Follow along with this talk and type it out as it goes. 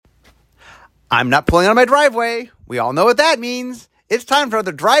I'm not pulling out of my driveway. We all know what that means. It's time for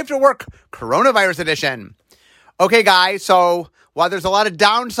the Drive to Work Coronavirus Edition. Okay, guys, so while there's a lot of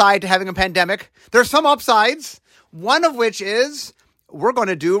downside to having a pandemic, there's some upsides, one of which is we're going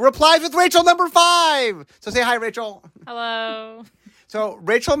to do Replies with Rachel number 5. So say hi, Rachel. Hello. So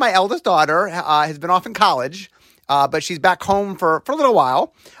Rachel, my eldest daughter, has been off in college, but she's back home for a little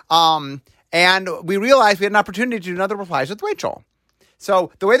while. And we realized we had an opportunity to do another Replies with Rachel.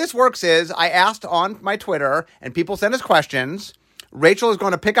 So the way this works is I asked on my Twitter, and people sent us questions. Rachel is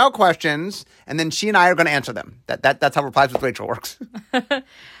going to pick out questions, and then she and I are going to answer them. That's how Replies with Rachel works.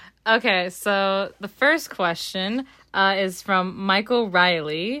 Okay, so the first question is from Michael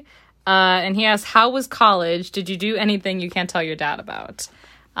Riley, and he asks, how was college? Did you do anything you can't tell your dad about?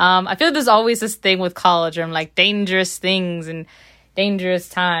 I feel like there's always this thing with college where I'm like, dangerous things and dangerous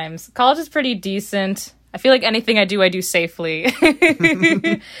times. College is pretty decent. I feel like anything I do safely.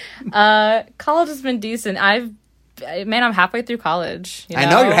 College has been decent. I'm halfway through college. I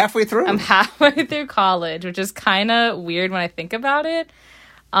know, you're halfway through. I'm halfway through college, which is kind of weird when I think about it.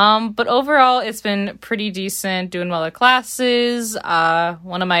 But overall, it's been pretty decent, doing well at classes.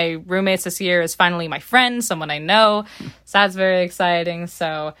 One of my roommates this year is finally my friend, someone I know. So that's very exciting.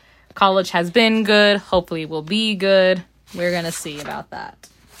 So college has been good. Hopefully it will be good. We're going to see about that.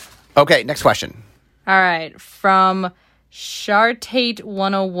 Okay, next question. All right, from Shartate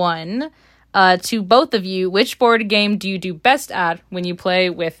 101, to both of you, which board game do you do best at when you play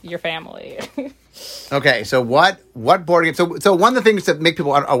with your family? Okay, so what board game? So one of the things that make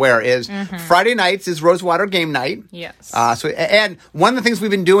people aware is Friday nights is Rosewater game night. Yes. And one of the things we've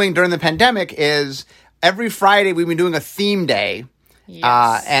been doing during the pandemic is every Friday we've been doing a theme day.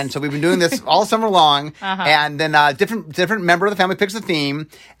 Yes. And so we've been doing this all summer long, and then different member of the family picks a theme,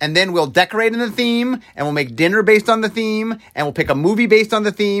 and then we'll decorate in the theme, and we'll make dinner based on the theme, and we'll pick a movie based on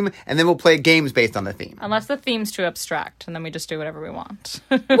the theme, and then we'll play games based on the theme. Unless the theme's too abstract, and then we just do whatever we want.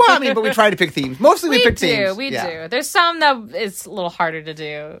 Well, I mean, but we try to pick themes. Mostly we pick themes. We do. There's some that it's a little harder to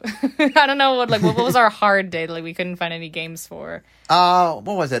do. I don't know what was our hard day that we couldn't find any games for. What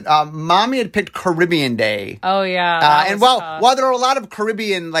was it? Mommy had picked Caribbean Day. Oh, yeah. And while there are a lot of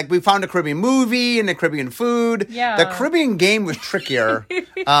Caribbean, like we found a Caribbean movie and a Caribbean food, the Caribbean game was trickier.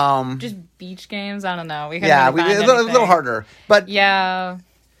 Just beach games? I don't know. We a little harder. But yeah.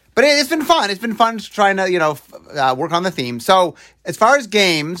 But it's been fun. It's been fun trying to, work on the theme. So as far as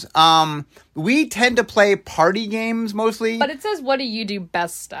games, we tend to play party games mostly. But it says, what do you do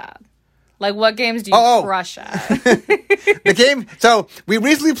best at? Like, what games do you crush at? The game. So we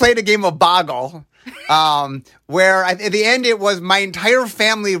recently played a game of Boggle, where at the end it was my entire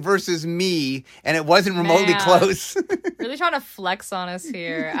family versus me, and it wasn't remotely close. Really trying to flex on us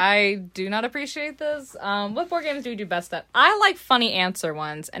here. I do not appreciate this. What board games do you do best at? I like funny answer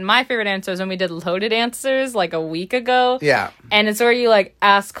ones, and my favorite answer is when we did Loaded Answers like a week ago. Yeah. And it's where you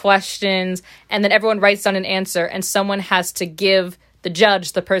ask questions, and then everyone writes down an answer, and someone has to give the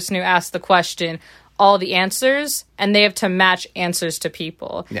judge, the person who asked the question, all the answers, and they have to match answers to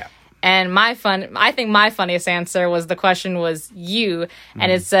people. Yeah. And I think my funniest answer was the question was you,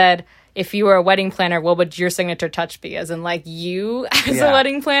 and it said, if you were a wedding planner, what would your signature touch be? As in, you as a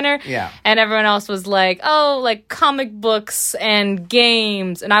wedding planner? Yeah. And everyone else was like, comic books and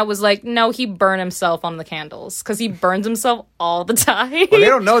games. And I was like, no, he burned himself on the candles. Because he burns himself all the time. Well, they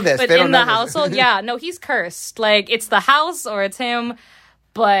don't know this. But they don't in know the this. household, no, he's cursed. It's the house or it's him.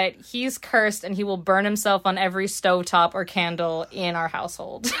 But he's cursed, and he will burn himself on every stovetop or candle in our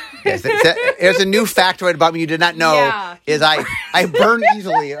household. Yes, there's a new factoid about me you did not know. Is I burn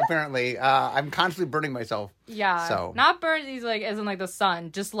easily, apparently. I'm constantly burning myself. Yeah. So. Not burn easily, as in the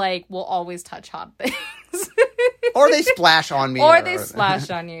sun. Just will always touch hot things. Or they splash on me. Or they splash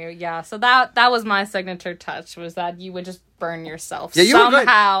on you, yeah. So that was my signature touch, was that you would just burn yourself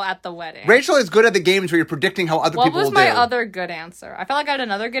somehow at the wedding. Rachel is good at the games where you're predicting how other people will do. What was my other good answer? I felt like I had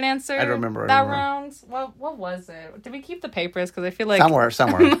another good answer. I don't remember. Round. What was it? Did we keep the papers? Because I feel like...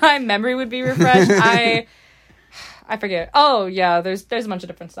 Somewhere. My memory would be refreshed. I forget. Oh, yeah, there's a bunch of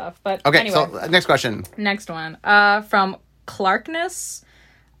different stuff. But okay, anyway. so next question. Next one. From Clarkness.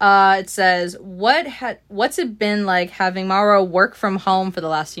 It says, what's it been like having Mauro work from home for the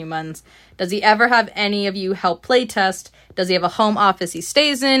last few months? Does he ever have any of you help play test? Does he have a home office he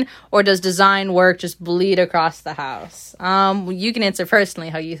stays in? Or does design work just bleed across the house? You can answer personally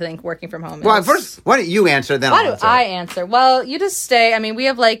how you think working from home is. Well, first, why don't you answer, then I'll answer. Why do I answer? Well, you just stay. I mean, we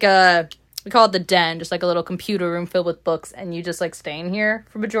have we call it the den, just a little computer room filled with books, and you just stay in here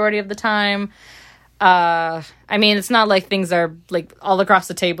for majority of the time. I mean, it's not like things are like all across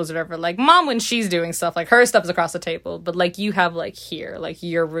the tables or whatever. Like mom, when she's doing stuff, like her stuff is across the table, but like you have like here, like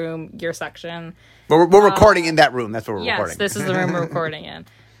your room, your section. We're recording in that room. That's what we're Yes, recording. this is the room we're recording in.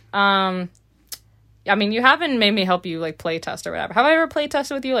 I mean, you haven't made me help you like play test or whatever. Have I ever play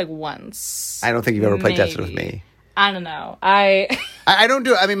tested with you like once? I don't think you've ever play tested with me. I don't know. I don't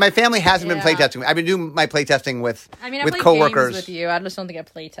do it. I mean, my family hasn't been Yeah. play testing. I've been doing my play testing with I mean, I with play coworkers. games with you. I just don't think I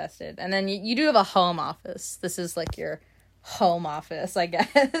play tested. And then you do have a home office. This is like your home office, I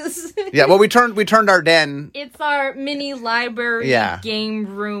guess. Yeah, well, we turned our den. It's our mini library, Yeah. game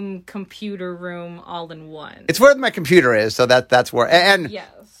room, computer room, all in one. It's where my computer is, so that's where. And Yes.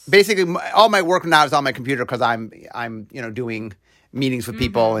 basically, all my work now is on my computer because I'm doing meetings with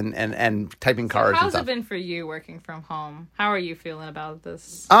people and typing cards and How's stuff. it been for you working from home? How are you feeling about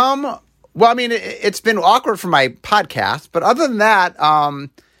this? Well, I mean, it's been awkward for my podcast, but other than that,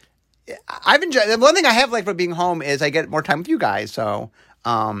 I've enjoyed. The one thing I have liked about being home is I get more time with you guys. So,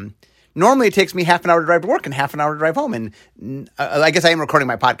 normally it takes me half an hour to drive to work and half an hour to drive home, and I guess I am recording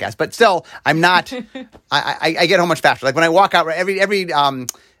my podcast, but still, I'm not. I get home much faster. Like when I walk out, every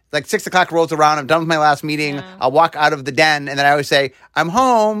like 6 o'clock rolls around, I'm done with my last meeting. Yeah. I'll walk out of the den, and then I always say, "I'm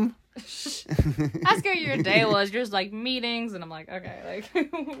home." Ask how your day was. You're just like meetings, and I'm like, okay,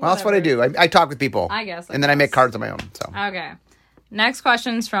 like. Well, that's what I do. I talk with people. I guess, and then I make cards on my own. So Okay. Next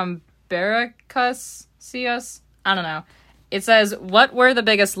question's from Baracus Cius. I don't know. It says, what were the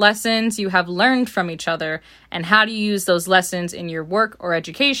biggest lessons you have learned from each other, and how do you use those lessons in your work or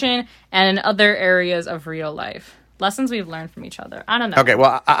education and in other areas of real life? Lessons we've learned from each other. I don't know. okay,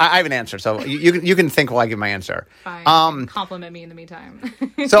 well, I have an answer. So you can think while I give my answer. Fine. Compliment me in the meantime.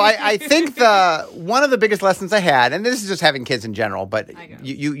 So I think one of the biggest lessons I had, and this is just having kids in general, but guess.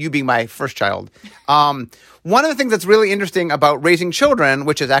 you being my first child, one of the things that's really interesting about raising children,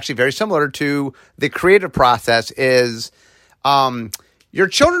 which is actually very similar to the creative process, is your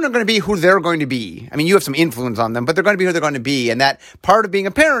children are going to be who they're going to be. I mean, you have some influence on them, but they're going to be who they're going to be, and that part of being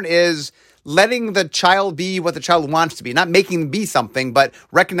a parent is letting the child be what the child wants to be, not making them be something, but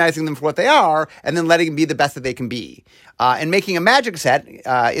recognizing them for what they are, and then letting them be the best that they can be. And making a magic set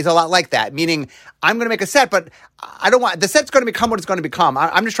is a lot like that, meaning I'm going to make a set, but I don't want the set's going to become what it's going to become.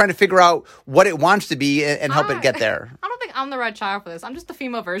 I'm just trying to figure out what it wants to be and help it get there. I don't think I'm the right child for this. I'm just the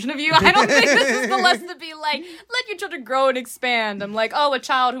female version of you. I don't think this is the lesson to be like, let your children grow and expand. I'm like, oh, a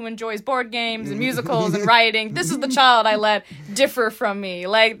child who enjoys board games and musicals and writing. This is the child I let differ from me.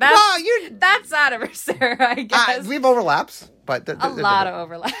 Like, that's out of her, Sarah, I guess. We have overlaps, but a lot of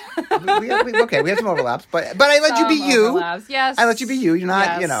overlap. we have some overlaps, but I let you be you. Overlaps. Yes. I let you be you. You're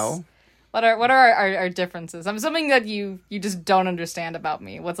not, Yes. What are our differences? Something that you just don't understand about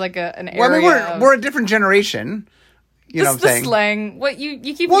me. What's like an area? Well, I mean, we're a different generation. You know what I'm saying? Slang. What you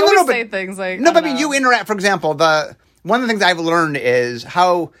keep Well, you no, always but- say things like No, I but I don't mean, know. you interact. For example, one of the things I've learned is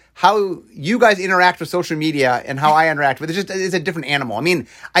how you guys interact with social media and how I interact with it. It's a different animal. I mean,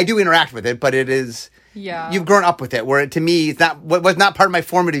 I do interact with it, but it is. Yeah. You've grown up with it, where to me, it's not was not part of my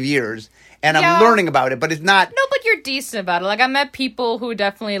formative years, and Yeah. I'm learning about it, but it's not. No, but you're decent about it. Like, I met people who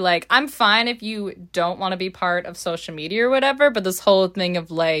definitely, like, I'm fine if you don't want to be part of social media or whatever, but this whole thing of,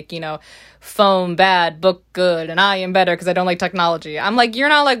 like, phone bad, book good, and I am better because I don't like technology. I'm like, you're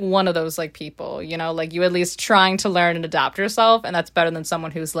not, like, one of those, like, people, like, you at least trying to learn and adapt yourself, and that's better than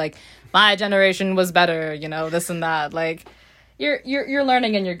someone who's like, my generation was better, this and that. Like, you're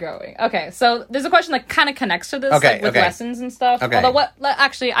learning and you're growing. Okay, so there's a question that kind of connects to this, with lessons and stuff. Okay. Although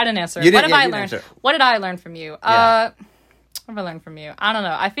actually, I didn't answer. You What didn't- have I you didn't learned? answer. What did I learn from you? Yeah. What have I learned from you? I don't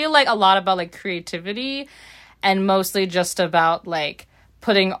know. I feel like a lot about like creativity, and mostly just about like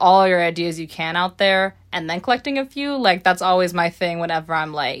putting all your ideas you can out there and then collecting a few. Like that's always my thing whenever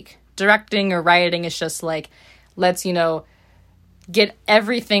I'm like directing or writing. It's just like let's get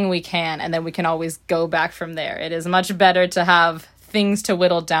everything we can, and then we can always go back from there. It is much better to have things to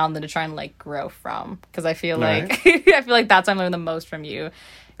whittle down than to try and like grow from, because I feel like I feel like that's what I learned the most from you.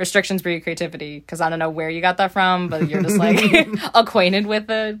 Restrictions breed creativity, because I don't know where you got that from, but you're just like acquainted with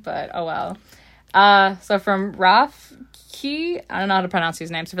it. But oh well. So from Raf Key, I don't know how to pronounce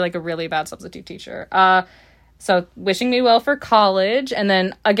these names. I feel like a really bad substitute teacher. So wishing me well for college, and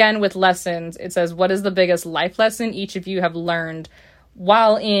then again with lessons, it says, what is the biggest life lesson each of you have learned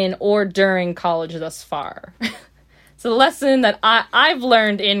while in or during college thus far? So the lesson that I've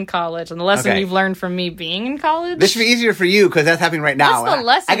learned in college, and the lesson you've learned from me being in college. This should be easier for you because that's happening right now. What's the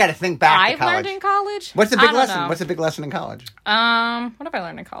lesson I got to think back to I've college. learned in college? What's the I big don't lesson? know. What's the big lesson in college? What have I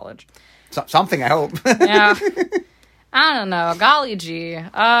learned in college? Something, I hope. Yeah. I don't know. Golly gee.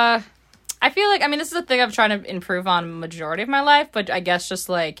 I feel like, this is a thing I've tried to improve on majority of my life, but I guess just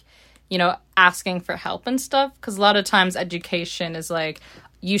like asking for help and stuff. Because a lot of times education is like,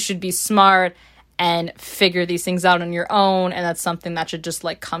 you should be smart and figure these things out on your own, and that's something that should just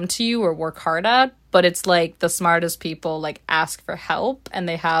like come to you or work hard at. But it's like the smartest people like ask for help, and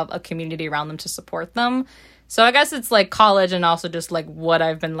they have a community around them to support them. So I guess it's like college, and also just like what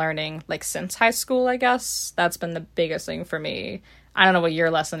I've been learning like since high school. I guess that's been the biggest thing for me. I don't know what your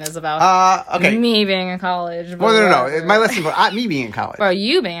lesson is about. Okay. Me being in college. Well, no. My lesson for me being in college. Well,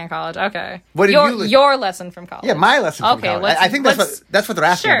 you being in college. Okay. What did your lesson from college? Yeah, my lesson from college. I think that's what they're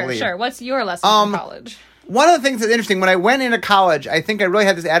asking. I believe. Sure. What's your lesson from college? One of the things that's interesting, when I went into college, I think I really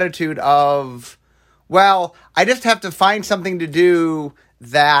had this attitude of, well, I just have to find something to do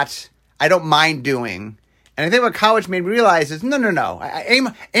that I don't mind doing. And I think what college made me realize is, no. I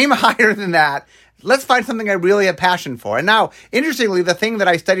aim higher than that. Let's find something I really have passion for. And now, interestingly, the thing that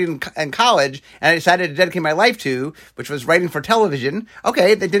I studied in college and I decided to dedicate my life to, which was writing for television,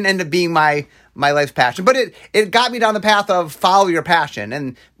 okay, that didn't end up being my life's passion. But it got me down the path of follow your passion.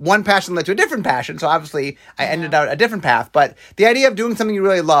 And one passion led to a different passion. So obviously, I ended out a different path. But the idea of doing something you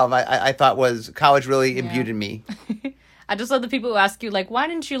really love, I thought was college really imbued in me. I just love the people who ask you, like, why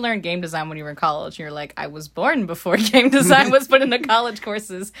didn't you learn game design when you were in college? And you're like, I was born before game design was put into college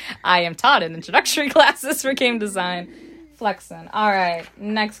courses. I am taught in introductory classes for game design. Flexing. All right,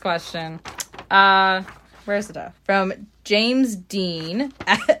 next question. Where's it at? From James Dean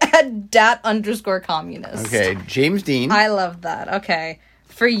at dat_communist. Okay, James Dean. I love that. Okay.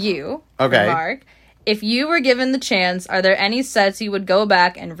 For you, okay, Mark, if you were given the chance, are there any sets you would go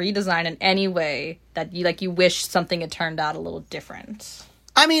back and redesign in any way that you wish something had turned out a little different?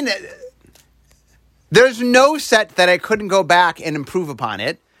 I mean, there's no set that I couldn't go back and improve upon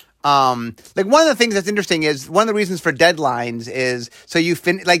it. Like one of the things that's interesting is one of the reasons for deadlines is so you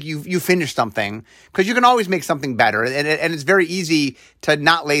finish something, because you can always make something better, and it's very easy to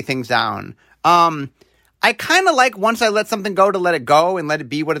not lay things down. I kind of like once I let something go to let it go and let it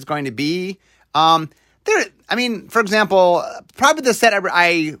be what it's going to be. For example, probably the set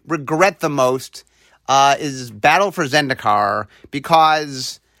I regret the most is Battle for Zendikar,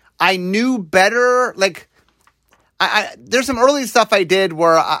 because I knew better. Like, there's some early stuff I did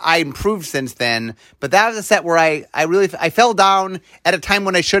where I improved since then, but that was a set where I fell down at a time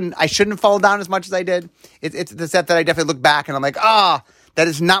when I shouldn't have fallen down as much as I did. It's the set that I definitely look back and I'm like, that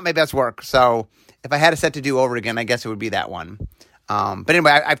is not my best work. So if I had a set to do over again, I guess it would be that one. But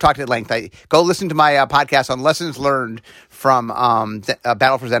anyway, I've talked at length. Go listen to my podcast on lessons learned from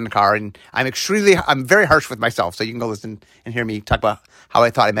Battle for Zendikar, and I'm very harsh with myself. So you can go listen and hear me talk about how I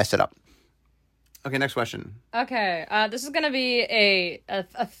thought I messed it up. Okay, next question. Okay, this is going to be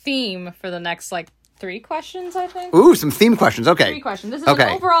a theme for the next 3 questions, I think. Ooh, some theme questions. Okay. 3 questions. This is an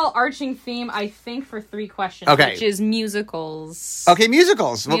overall arching theme, I think, for 3 questions, which is musicals. Okay,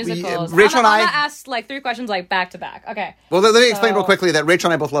 musicals. Musicals. Rachel and I... I'm going to ask 3 questions back to back. Okay. Well, let me explain real quickly that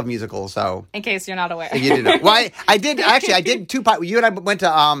Rachel and I both love musicals, so... In case you're not aware. You didn't know. Well, I did 2 you and I went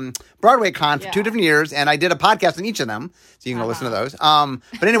to Broadway Con for 2 different years, and I did a podcast on each of them, so you can go listen to those.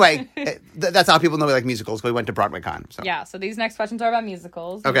 But anyway, that's how people know we like musicals, because we went to Broadway Con. So. Yeah, so these next questions are about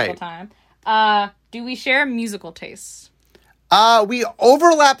musicals. Okay. Musical time. Do we share musical tastes? We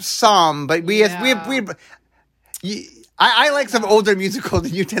overlap some, but I like some older musicals,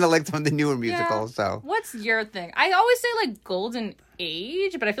 and you tend to like some of the newer musicals. So, what's your thing? I always say golden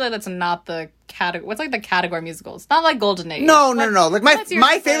age, but I feel like that's not the category. What's the category musical? It's not golden age. No. Like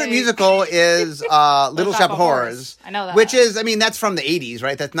my favorite musical is Little Shop of Horrors. I know that. Which is, that's from the 80s,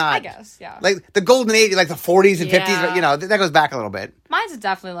 right? That's not. I guess, yeah. Like the golden age, like the 40s and 50s. That goes back a little bit. Mine's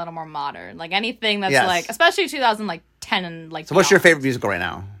definitely a little more modern. Anything that's especially 2010 and So, what's your favorite musical right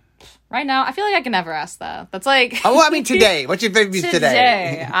now? Right now, I feel like I can never ask that. That's today. What's your favorite music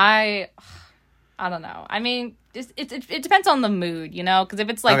today? I don't know. It depends on the mood, because if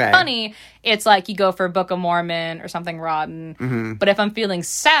it's funny, it's you go for Book of Mormon or something rotten. Mm-hmm. But if I'm feeling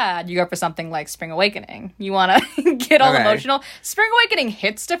sad, you go for something like Spring Awakening. You want to get all emotional. Spring Awakening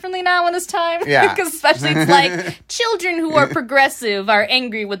hits differently now in this time. Yeah. Because especially it's children who are progressive are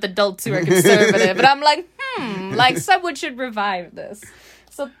angry with adults who are conservative. And I'm like, someone should revive this.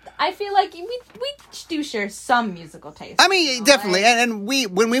 So I feel like we do share some musical taste. Definitely. Right? And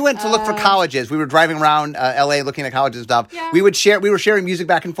when we went to look for colleges, we were driving around LA looking at colleges and stuff. Yeah. We were sharing music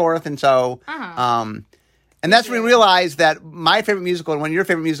back and forth, and so and that's when we realized that my favorite musical and one of your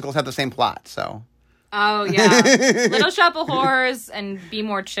favorite musicals have the same plot. So Oh, yeah. Little Shop of Horrors and Be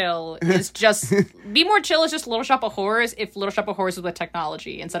More Chill is just... Be More Chill is just Little Shop of Horrors if Little Shop of Horrors was with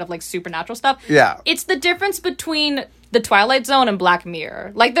technology instead of, like, supernatural stuff. Yeah. It's the difference between The Twilight Zone and Black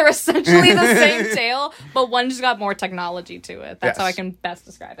Mirror. Like, they're essentially the same tale, but one just got more technology to it. That's how I can best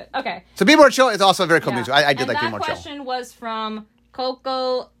describe it. Okay. So Be More Chill is also a very cool music. I did like Be More Chill. That question was from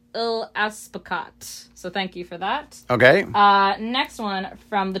Coco Il Aspacat. So thank you for that. Okay. Next one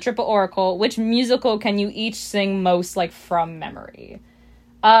from the Triple Oracle. Which musical can you each sing most, like, from memory?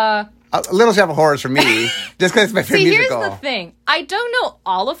 Little Shop of Horrors for me, just because it's my favorite musical. See, here's the thing. I don't know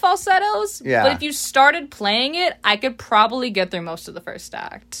all of falsettos, Yeah. but if you started playing it, I could probably get through most of the first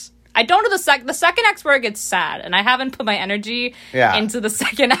act. I don't know the second act's where it gets sad, and I haven't put my energy into the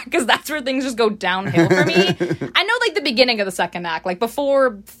second act because that's where things just go downhill for me. I know, like, the beginning of the second act, like,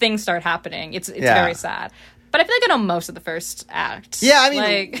 before things start happening, it's very sad. But I feel like I know most of the first act. Yeah, I mean,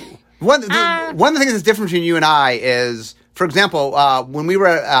 like, one of the things that's different between you and I is, for example, when we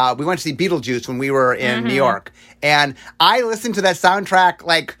went to see Beetlejuice when we were in New York, and I listened to that soundtrack,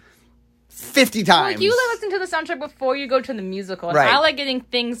 like, 50 times. Like, you listen to the soundtrack before you go to the musical. And Right. I like getting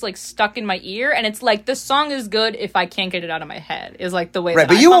things, like, stuck in my ear. And it's like, this song is good if I can't get it out of my head. Is, like, the way Right,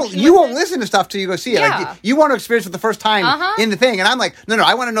 that but I you function won't with it. listen to stuff till you go see it. Yeah. Like, you want to experience it the first time in the thing. And I'm like, no,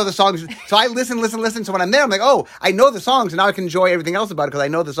 I want to know the songs. So I listen. So when I'm there, I'm like, oh, I know the songs, and now I can enjoy everything else about it because I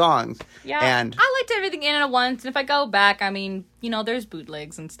know the songs. Yeah, And I liked everything in it at once. And if I go back, I mean, you know, there's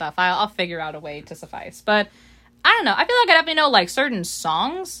bootlegs and stuff. I'll figure out a way to suffice. But I don't know. I feel like I definitely know, like, certain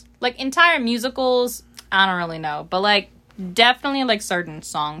songs. Like, entire musicals, I don't really know. But, like, definitely, like, certain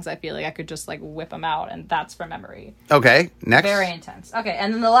songs, I feel like I could just, like, whip them out. And that's from memory. okay, next. Very intense. Okay,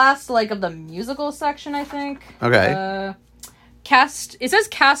 and then the last, like, of the musical section, I think. Okay. It says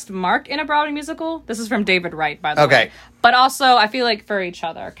cast Mark in a Broadway musical. This is from David Wright, by the way. Okay. But also, I feel like for each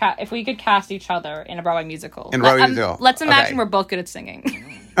other, if we could cast each other in a Broadway musical. In a Broadway musical. Let's imagine Okay. we're both good at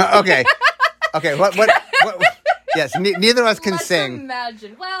singing. Okay. Okay. What? Yes. Neither of us can Let's sing.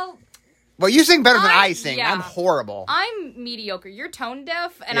 imagine. Well, you sing better than I sing. yeah. I'm horrible. I'm mediocre. You're tone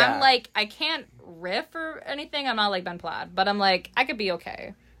deaf, and Yeah. I'm like, I can't riff or anything. I'm not like Ben Platt, but I'm like, I could be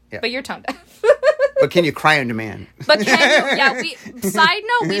okay. Yeah. But you're tone deaf. But can you cry on demand? But can you? Yeah. Side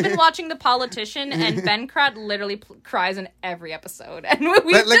note: we've been watching The Politician, and Ben Platt literally cries in every episode, and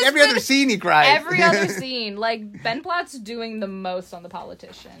Like every other scene, he cries. Every other scene, like Ben Platt's doing the most on The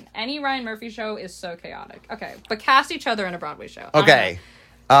Politician. Any Ryan Murphy show is so chaotic. Okay, but cast each other in a Broadway show. Okay.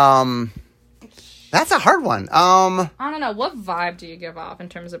 That's a hard one. I don't know. What vibe do you give off in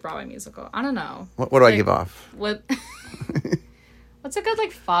terms of Broadway musical? I don't know. What do I give off? What? What's a good,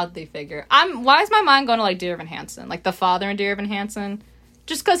 like, fatherly figure? Why is my mind going to, like, Dear Evan Hansen? Like, the father in Dear Evan Hansen?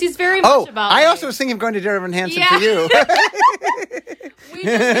 Just because he's very much about... I also was thinking of going to Dear Evan Hansen for you. We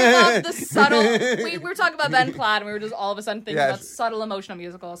love the subtle... We were talking about Ben Platt, and we were just all of a sudden thinking about subtle emotional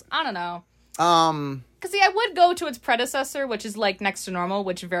musicals. I don't know. Because, see, I would go to its predecessor, which is, like, Next to Normal,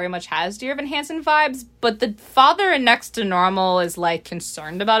 which very much has Dear Evan Hansen vibes, but the father in Next to Normal is, like,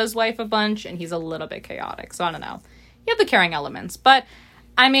 concerned about his wife a bunch, and he's a little bit chaotic, so I don't know. You have the caring elements, but,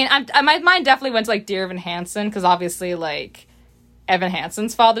 I mean, my mind definitely went to, like, Dear Evan Hansen, because obviously, like, Evan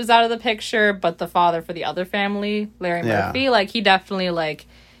Hansen's father's out of the picture, but the father for the other family, Larry Murphy, like, he definitely, like,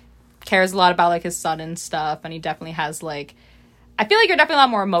 cares a lot about, like, his son and stuff, and he definitely has, like... I feel like you're definitely a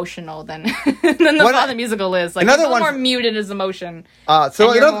lot more emotional than the father musical is. Like, another he's a little one more muted his emotion, so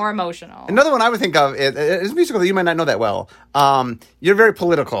and you're more emotional. Another one I would think of is a musical that you might not know that well. You're very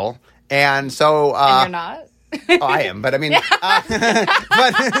political, and so... and you're not? Oh, I am, but I mean...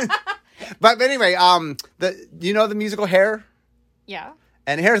 but anyway, you know the musical Hair? Yeah.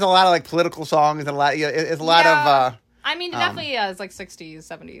 And Hair's a lot of, like, political songs, and it's a lot of... I mean, it definitely is, like, 60s,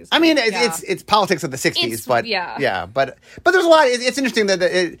 70s. I mean, it's politics of the 60s, but yeah. But there's a lot. It's interesting that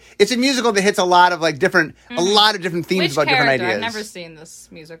it's a musical that hits a lot of, like, different themes about different ideas. I've never seen this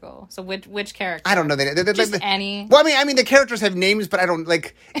musical. So which character? I don't know. Just any. Well, I mean, the characters have names, but I don't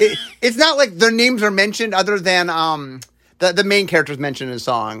like. It's not like their names are mentioned, other than the main characters mentioned in a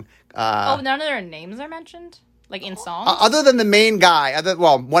song. None of their names are mentioned. Like, in songs? Other than the main guy,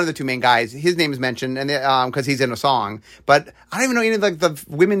 one of the two main guys, his name is mentioned, and because he's in a song. But I don't even know any of, like, the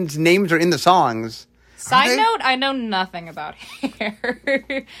women's names are in the songs. Side note, I know nothing about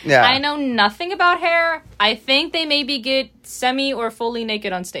Hair. Yeah. I know nothing about Hair. I think they maybe get semi or fully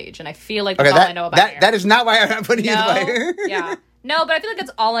naked on stage, and I feel like that's all I know about Hair. That is not why I'm putting it by Hair. Yeah. No, but I feel like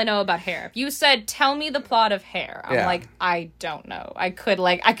that's all I know about Hair. If you said, tell me the plot of Hair, I'm like, I don't know. I could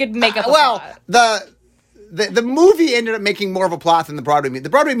make up a plot. The movie ended up making more of a plot than the Broadway musical. The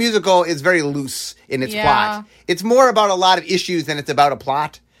Broadway musical is very loose in its plot. It's more about a lot of issues than it's about a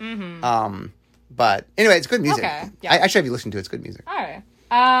plot. Mm-hmm. But anyway, it's good music. Okay, yeah. I should have you listened to it. It's good music. All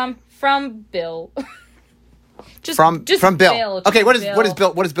right. From Bill. just From Bill. Bill. Okay, what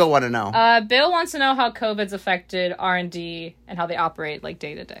does Bill want to know? Bill wants to know how COVID's affected R&D and how they operate like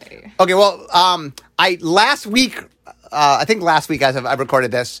day to day. Okay, well, last week as I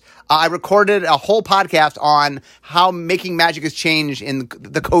recorded this, I recorded a whole podcast on how making magic has changed in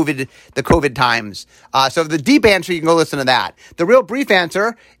the COVID times. So the deep answer, you can go listen to that. The real brief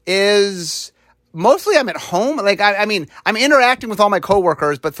answer is mostly I'm at home. Like, I mean, I'm interacting with all my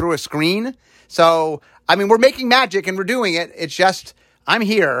coworkers, but through a screen. So, I mean, we're making magic and we're doing it. It's just, I'm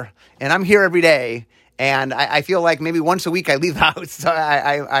here and I'm here every day. And I feel like maybe once a week I leave the house. So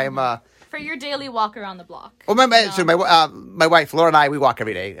I'm for your daily walk around the block. Well, my wife, Laura, and I, we walk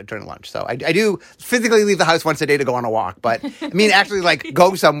every day during lunch. So I do physically leave the house once a day to go on a walk. But I mean, actually, like,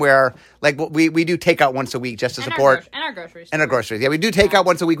 go somewhere. Like, we do takeout once a week just to support. And our groceries. And our groceries. Yeah, we do takeout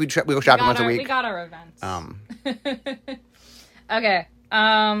once a week. We go shopping once a week. We got our events. Okay.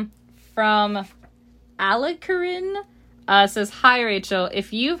 From Alacarin. Says, hi, Rachel.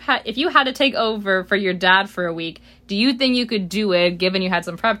 If you had to take over for your dad for a week, do you think you could do it, given you had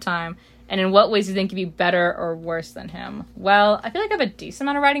some prep time? And in what ways do you think you'd be better or worse than him? Well, I feel like I have a decent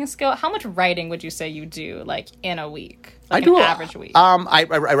amount of writing skill. How much writing would you say you do, like, in a week? Like, I do an average week. I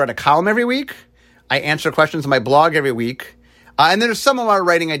write a column every week. I answer questions on my blog every week. And there's some amount of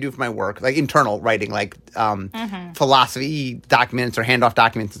writing I do for my work, like internal writing, like philosophy documents or handoff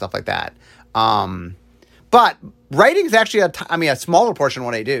documents and stuff like that. But writing is actually a smaller portion of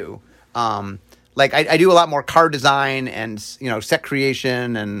what I do. Like I do a lot more card design and set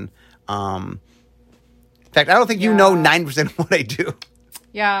creation and in fact I don't think you know 9% of what I do.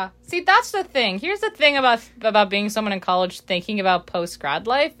 Yeah. See, that's the thing. Here's the thing about being someone in college thinking about post-grad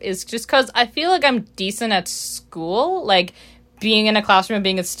life is just because I feel like I'm decent at school, like being in a classroom and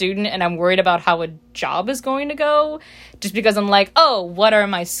being a student, and I'm worried about how a job is going to go just because I'm like, oh, what are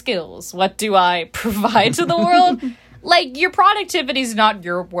my skills? What do I provide to the world? Like, your productivity is not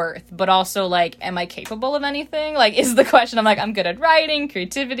your worth, but also, like, am I capable of anything? Like, is the question. I'm like, I'm good at writing,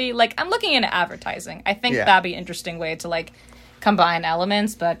 creativity. Like, I'm looking into advertising. I think that'd be an interesting way to, like, combine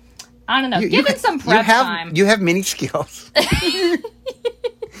elements, but I don't know. Given some prep time. You have many skills. Do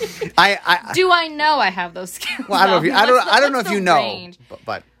I know I have those skills? Well, I don't know if you know,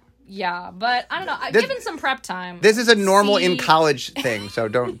 but yeah, but I don't know. Given some prep time, this is a normal in college thing, so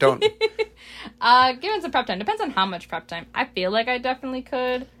don't. Given some prep time, depends on how much prep time. I feel like I definitely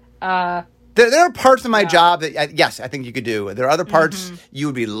could. There are parts of my job that yes, I think you could do. There are other parts you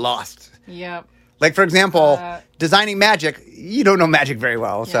would be lost. Yep. Like, for example, designing magic, you don't know magic very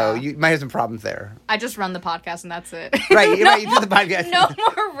well, so you might have some problems there. I just run the podcast, and that's it. Right, you do the podcast. No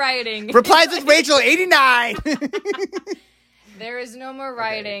more writing. Replies with Rachel, 89! There is no more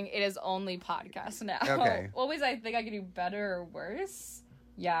writing. Okay. It is only podcast now. Okay. What ways I think I could do better or worse?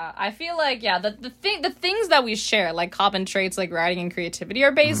 Yeah, I feel like, the things that we share, like common traits like writing and creativity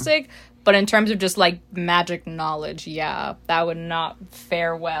are basic, but in terms of just, like, magic knowledge, that would not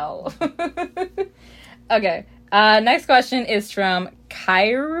fare well. Okay, next question is from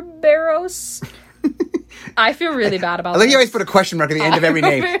Kairos. I feel really bad about this. I think you always put a question mark at the end of every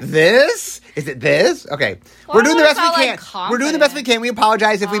name. This? Is it this? Okay. Well, we're doing the best we can. We're doing the best we can. We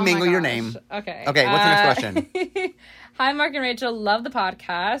apologize if we mingle your name. Okay. Okay, what's the next question? Hi, Mark and Rachel. Love the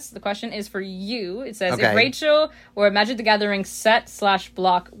podcast. The question is for you. It says, if Rachel were a Magic the Gathering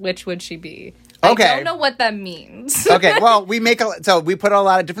set/block, which would she be? Okay. I don't know what that means. Okay, well, we put a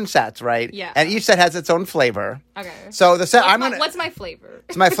lot of different sets, right? Yeah. And each set has its own flavor. Okay. So the set what's my flavor?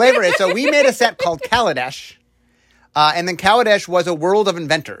 So my flavor is, so we made a set called Kaladesh. And then Kaladesh was a world of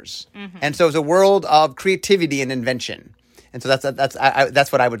inventors. And so it was a world of creativity and invention. And so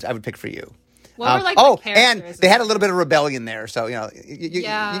that's what I would pick for you. What were, like, the characters? And they had a little bit of rebellion there, so you have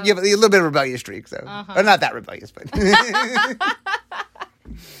a little bit of rebellious streak, so or not that rebellious, but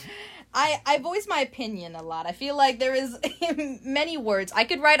I voice my opinion a lot. I feel like there is many words. I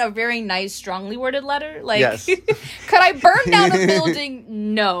could write a very nice, strongly worded letter. Like, yes. Could I burn down a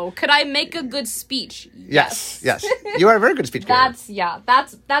building? No. Could I make a good speech? Yes. You are a very good speech giver.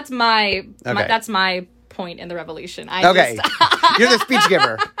 That's my point in the revolution. You're the speech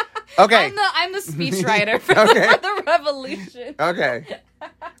giver. Okay. I'm the speechwriter for the revolution. Okay.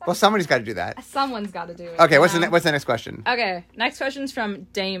 Well, somebody's got to do that. Someone's got to do it. Okay, what's the next question? Okay, next question's from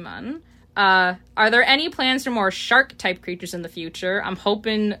Damon. Are there any plans for more shark-type creatures in the future? I'm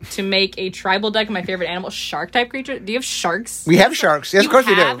hoping to make a tribal deck of my favorite animal, shark-type creature. Do you have sharks? We have sharks. Yes, of course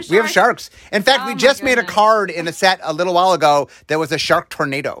we do. We have sharks. In fact, we just made a card in a set a little while ago that was a shark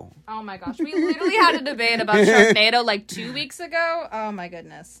tornado. Oh my gosh. We literally had a debate about Sharknado like 2 weeks ago. Oh my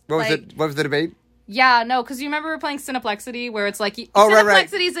goodness. What was it? What was the debate? Yeah, no, because you remember we were playing Cineplexity, where it's like... Right.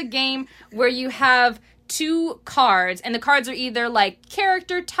 Cineplexity is a game where you have 2 cards, and the cards are either like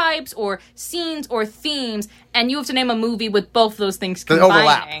character types or scenes or themes, and you have to name a movie with both those things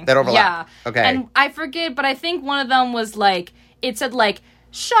combining. That overlap. Yeah. Okay. And I forget, but I think one of them was like, it said like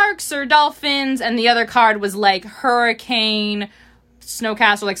sharks or dolphins, and the other card was like hurricane,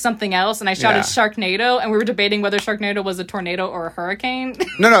 snowcast, or like something else, and I shouted Sharknado, and we were debating whether Sharknado was a tornado or a hurricane.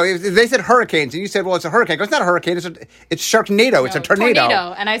 No, they said hurricanes, and you said, well, it's a hurricane. It's not a hurricane, it's Sharknado, it's a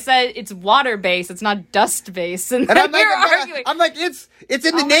tornado. And I said, it's water-based, it's not dust-based, and I'm we were arguing. I'm like, it's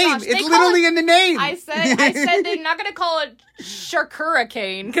in the name. Gosh, it's literally in the name. I said they're not going to call it Shark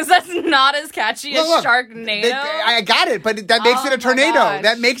Hurricane, because that's not as catchy as Sharknado. I got it, but that makes it a tornado.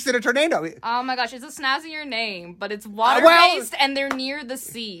 That makes it a tornado. Oh my gosh, it's a snazzier name, but it's water-based, and they're near the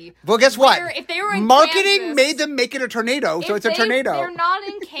sea. Well, guess what? If they were in Marketing Kansas, made them make it a tornado, so it's a tornado. They're not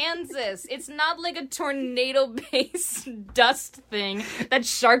in Kansas. It's not like a tornado-based dust thing that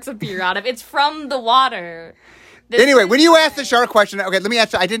sharks appear out of. It's from the water. Anyway, when you asked the shark question, okay, let me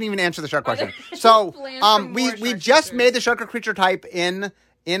answer. I didn't even answer the shark question. So, we just made the shark a creature type in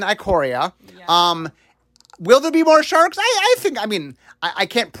Ikoria. Yeah. Will there be more sharks? I think. I mean, I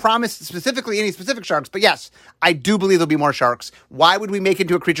can't promise specifically any specific sharks, but yes, I do believe there'll be more sharks. Why would we make it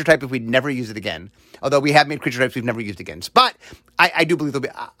into a creature type if we'd never use it again? Although we have made creature types we've never used again, but I do believe there'll be.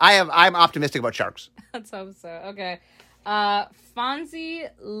 I'm optimistic about sharks. Let's hope so. Okay, Fonzie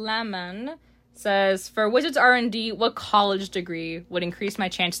Lemon says, for Wizards R&D, what college degree would increase my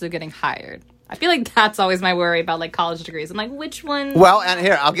chances of getting hired? I feel like that's always my worry about like college degrees. I'm like, which one? Well, and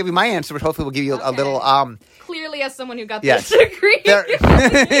here, I'll give you my answer, which hopefully will give you a little... Clearly, as someone who got this degree.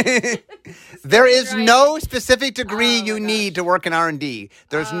 There is no specific degree you need to work in R&D.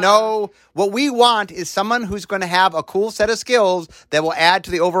 There's no... What we want is someone who's going to have a cool set of skills that will add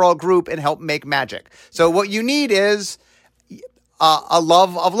to the overall group and help make magic. So what you need is... a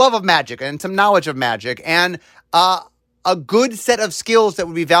love of magic and some knowledge of magic and a good set of skills that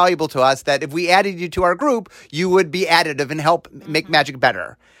would be valuable to us, that if we added you to our group, you would be additive and help make magic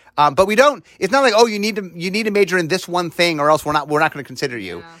better. But we don't. It's not like, oh, you need to major in this one thing, or else we're not going to consider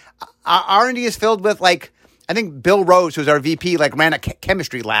you. Yeah. R&D is filled with, like, I think Bill Rose, who's our VP, like ran a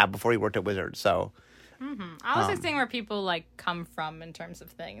chemistry lab before he worked at Wizards. So. I was like seeing where people like come from in terms of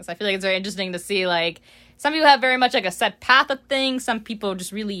things. I feel like it's very interesting to see like some people have very much like a set path of things. Some people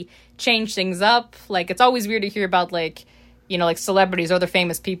just really change things up. Like it's always weird to hear about like, you know, like celebrities or other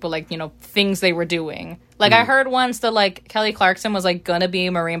famous people, like, you know, things they were doing. Like I heard once that like Kelly Clarkson was like gonna be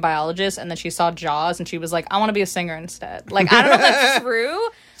a marine biologist, and then she saw Jaws and she was like, I want to be a singer instead. Like I don't know if that's true.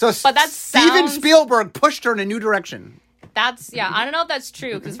 But that's Steven Spielberg pushed her in a new direction. I don't know if that's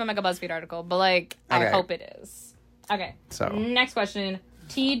true because it's from like a BuzzFeed article, but like I hope it is. Okay. So next question.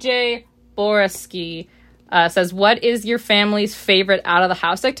 TJ Borowski says, what is your family's favorite out of the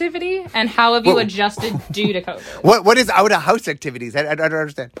house activity, and how have you adjusted due to COVID? What is out of house activities? I don't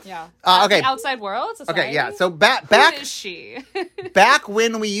understand. Yeah. Okay. The outside world. Society? Okay. Yeah. So back. Who is she? Back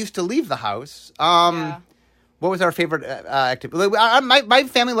when we used to leave the house. What was our favorite activity? My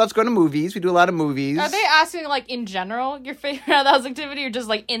family loves going to movies. We do a lot of movies. Are they asking, like, in general, your favorite out of the house activity, or just,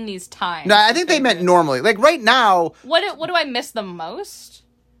 like, in these times? No, I think they meant normally. Like, right now... What do I miss the most?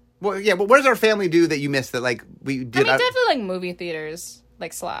 Well, yeah, but what does our family do that you miss that, like, we did? I mean, definitely, like, movie theaters.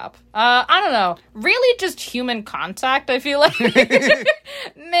 Like, slap. I don't know. Really just human contact, I feel like.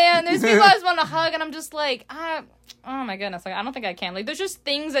 Man, there's people I just want to hug, and I'm just like, oh, my goodness. Like, I don't think I can. Like, there's just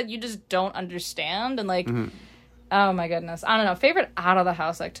things that you just don't understand, and, like... Oh my goodness. I don't know. Favorite out of the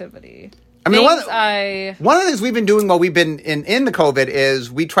house activity. I mean, one of the things we've been doing while we've been in the COVID is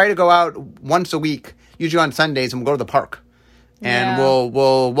we try to go out once a week, usually on Sundays, and we'll go to the park. And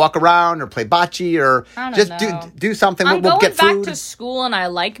we'll walk around or play bocce or just do something. I'm we'll get going food. back to school, and I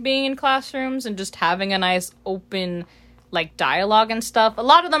like being in classrooms and just having a nice open like dialogue and stuff. A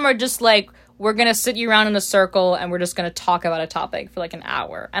lot of them are just like, we're going to sit you around in a circle and we're just going to talk about a topic for like an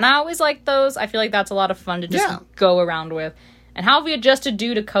hour. And I always like those. I feel like that's a lot of fun to just go around with. And how have we adjusted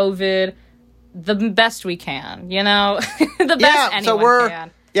due to COVID? The best we can, you know? The best anyone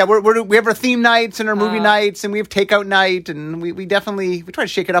can. Yeah, we have our theme nights and our movie nights, and we have takeout night, and we definitely try to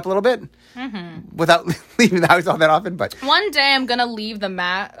shake it up a little bit without leaving the house all that often. But one day I'm gonna leave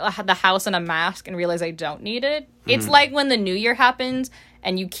the house in a mask and realize I don't need it. It's like when the New Year happens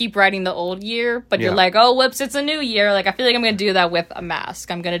and you keep writing the old year, but you're Yeah. like, oh, whoops, it's a new year. Like, I feel like I'm going to do that with a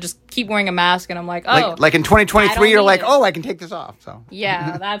mask. I'm going to just keep wearing a mask, and I'm like, oh. Like in I 2023, don't you're like, need it. oh, I can take this off. So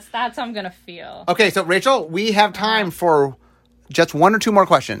Yeah, that's how I'm going to feel. okay, so Rachel, we have time for just one or two more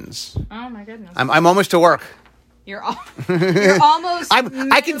questions. Oh, my goodness. I'm almost to work. You're almost.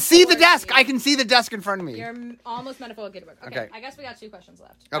 I can see the desk. I can see the desk in front of me. You're almost metaphorically good at work. Okay, Okay. I guess we got 2 questions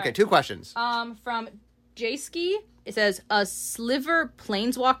left. Okay, Alright. 2 questions. From Jayski, it says a sliver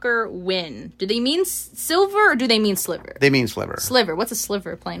planeswalker win. Do they mean silver or do they mean sliver? They mean sliver. Sliver. What's a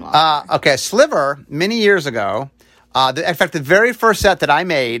sliver planeswalker? Okay, Sliver, many years ago, in fact, the very first set that I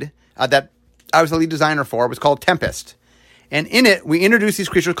made, that I was the lead designer for, was called Tempest. And in it, we introduced these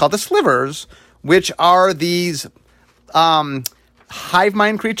creatures called the Slivers, which are these hive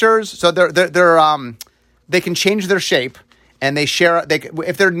mind creatures. So they can change their shape, and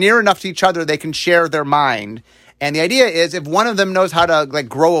if they're near enough to each other, they can share their mind. And the idea is, if one of them knows how to like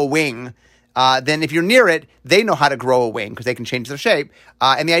grow a wing, then if you're near it, they know how to grow a wing because they can change their shape.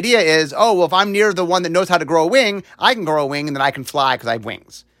 And the idea is, oh, well, if I'm near the one that knows how to grow a wing, I can grow a wing and then I can fly because I have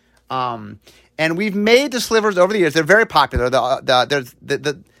wings. And we've made the Slivers over the years. They're very popular.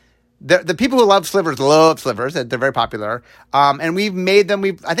 The people who love Slivers. They're very popular. And we've made them.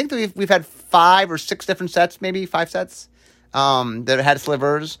 I think that we've had 5 or 6 different sets, maybe 5 sets that had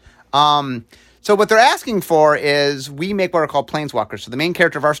Slivers. So what they're asking for is we make what are called planeswalkers. So the main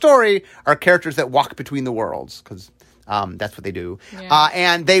character of our story are characters that walk between the worlds because that's what they do. Yeah.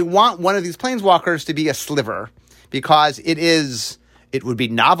 And they want one of these planeswalkers to be a sliver because it would be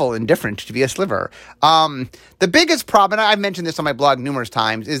novel and different to be a sliver. The biggest problem, and I've mentioned this on my blog numerous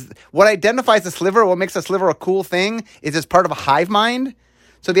times, is what identifies a sliver, what makes a sliver a cool thing, is it's part of a hive mind.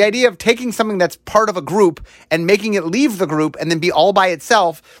 So the idea of taking something that's part of a group and making it leave the group and then be all by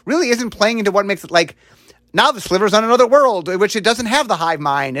itself really isn't playing into what makes it like, now the sliver's on another world, in which it doesn't have the hive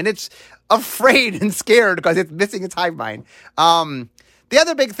mind, and it's afraid and scared because it's missing its hive mind. The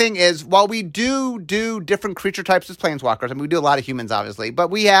other big thing is, while we do different creature types as planeswalkers, I mean, we do a lot of humans, obviously,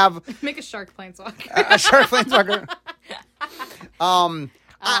 but we have Make a shark planeswalker. a shark planeswalker. Oh my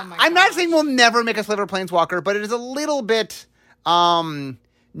I'm not gosh. saying we'll never make a sliver planeswalker, but it is a little bit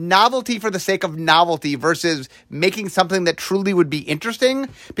novelty for the sake of novelty versus making something that truly would be interesting.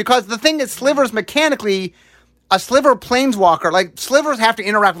 Because the thing is, slivers mechanically, a sliver planeswalker, like slivers have to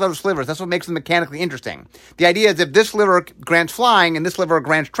interact with other slivers. That's what makes them mechanically interesting. The idea is if this sliver grants flying and this sliver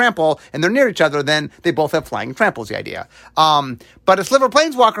grants trample and they're near each other, then they both have flying and trample is the idea. But a sliver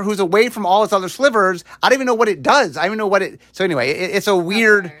planeswalker who's away from all its other slivers, I don't even know what it does. I don't even know what it... So anyway, it's a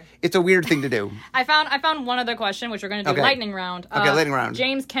weird... Okay. It's a weird thing to do. I found one other question, which we're going to do Okay. lightning round. Okay, lightning round.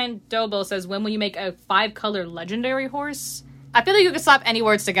 James Kent Doble says, when will you make a 5-color legendary horse? I feel like you could slap any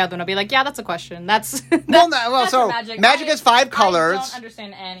words together and I'll be like, yeah, that's a question. That's that's so for magic is 5 colors. I don't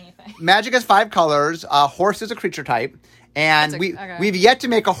understand anything. Magic has 5 colors. Horse is a creature type. And okay. we've yet to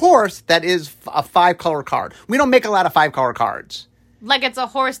make a horse that is a 5-color card. We don't make a lot of 5-color cards. Like it's a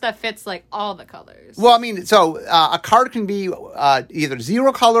horse that fits like all the colors. Well, I mean, so a card can be either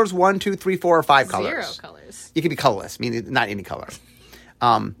 0 colors, 1, 2, 3, 4, or 5 colors. 0 colors. You can be colorless, meaning not any color.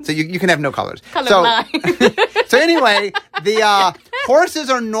 So you can have no colors. Colorblind. So anyway, the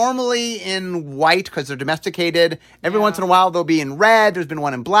horses are normally in white because they're domesticated. Every once in a while, they'll be in red. There's been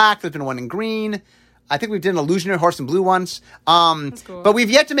one in black. There's been one in green. I think we did an illusionary horse in blue once. That's cool. But we've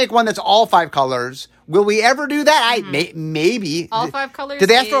yet to make one that's all 5 colors. Will we ever do that? Maybe. All 5 colors. Did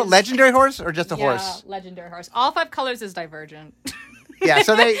they ask for a is- legendary horse or just a Yeah, horse? legendary horse. All 5 colors is Divergent. Yeah,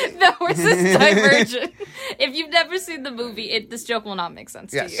 so they... The horse is Divergent. If you've never seen the movie, this joke will not make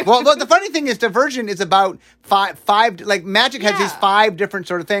sense to Yes. you. Well, the funny thing is, Divergent is about five. Like Magic has these Yeah. 5 different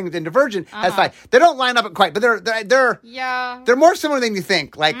sort of things, and Divergent has 5. They don't line up quite, but they're Yeah. more similar than you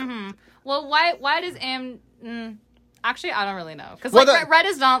think. Like, Well, why does actually, I don't really know. Because Well, like red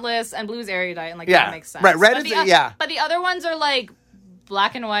is Dauntless and blue is Erudite, and like Yeah. that makes sense. Right, red But is- the, yeah. But the other ones are like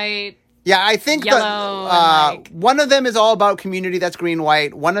black and white. yeah, I think Yellow that and, like- one of them is all about community. That's green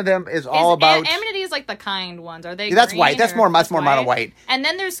white. One of them is all about. Amity is like the kind ones. Are they? Yeah, that's green white. That's or more. That's just more mono white. And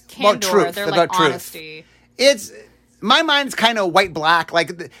then there's Well, Candor. truth. They're They're like truth. honesty. It's my mind's kind of white black.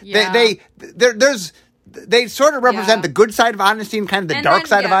 Like Yeah. they sort of represent Yeah. the good side of honesty and kind of the And dark then-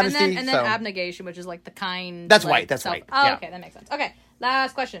 side of yeah, honesty. And then abnegation, which is like the kind. That's like, white, that's self- white, Oh, yeah. okay, that makes sense. Okay,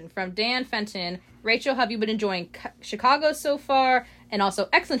 last question from Dan Fenton. Rachel, have you been enjoying Chicago so far? And also,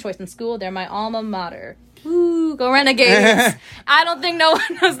 excellent choice in school. They're my alma mater. Ooh, go Renegades! I don't think no one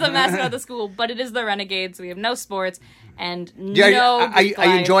knows the mascot of the school, but it is the Renegades. We have no sports and no. Are you Greek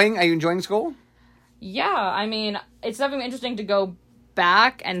life. enjoying? Are you enjoying school? Yeah, I mean, it's definitely interesting to go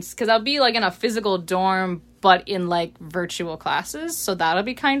back and because I'll be like in a physical dorm, but in like virtual classes. So that'll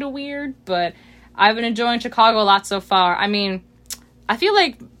be kind of weird. But I've been enjoying Chicago a lot so far. I mean, I feel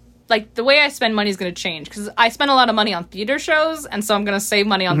like the way I spend money is going to change because I spend a lot of money on theater shows, and so I'm going to save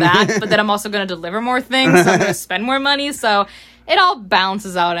money on that. But then I'm also going to deliver more things, so I'm going to spend more money. So it all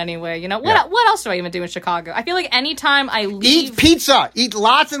balances out anyway. You know, what else do I even do in Chicago? I feel like anytime I leave... Eat pizza! Eat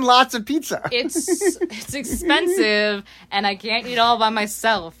lots and lots of pizza! It's expensive, and I can't eat all by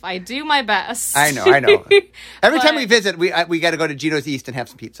myself. I do my best. I know. Every time we visit, we got to go to Gino's East and have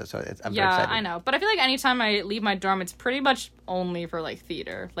some pizza, so I'm very excited. Yeah, I know. But I feel like anytime I leave my dorm, it's pretty much only for, like,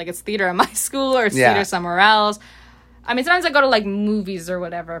 theater. Like, it's theater at my school or it's theater somewhere else. I mean, sometimes I go to, like, movies or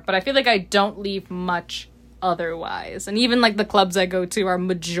whatever, but I feel like I don't leave much otherwise. And even like the clubs I go to are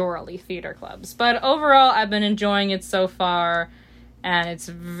majorly theater clubs. But overall, I've been enjoying it so far, and it's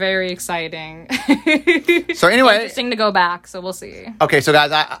very exciting. So anyway, interesting to go back. So we'll see. Okay, so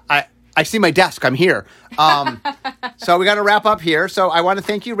guys, I see my desk. I'm here. So we got to wrap up here. So I want to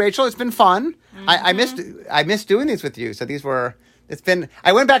thank you, Rachel. It's been fun. Mm-hmm. I missed doing these with you. So these were. It's been.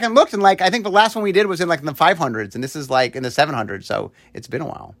 I went back and looked, and like I think the last one we did was in like in the 500s, and this is like in the 700s. So it's been a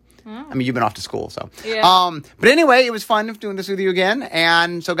while. I mean, you've been off to school, so. Yeah. But anyway, it was fun doing this with you again.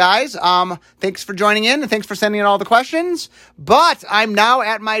 And so, guys, thanks for joining in, and thanks for sending in all the questions. But I'm now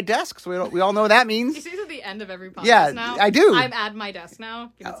at my desk, so we all know what that means. You say this at the end of every podcast now? I do. I'm at my desk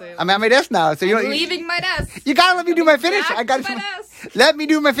now. I'm at my desk now. So I'm leaving my desk. You gotta let me do my finish. I got my desk. Let me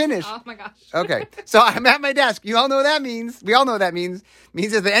do my finish. Oh, my gosh. Okay. So I'm at my desk. You all know what that means. We all know what that means. It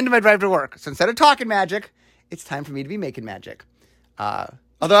means at the end of my drive to work. So instead of talking magic, it's time for me to be making magic.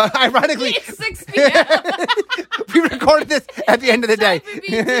 Although, ironically... It's 6 p.m. We recorded this at the end of the day.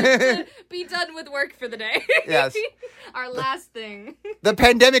 To be done with work for the day. Yes. Our last thing. The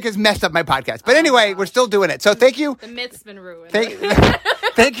pandemic has messed up my podcast. But anyway, we're still doing it. So thank you. The myth's been ruined.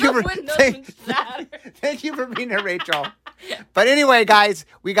 Thank you for... Thank you for being here, Rachel. But anyway, guys,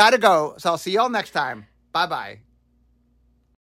 we got to go. So I'll see you all next time. Bye-bye.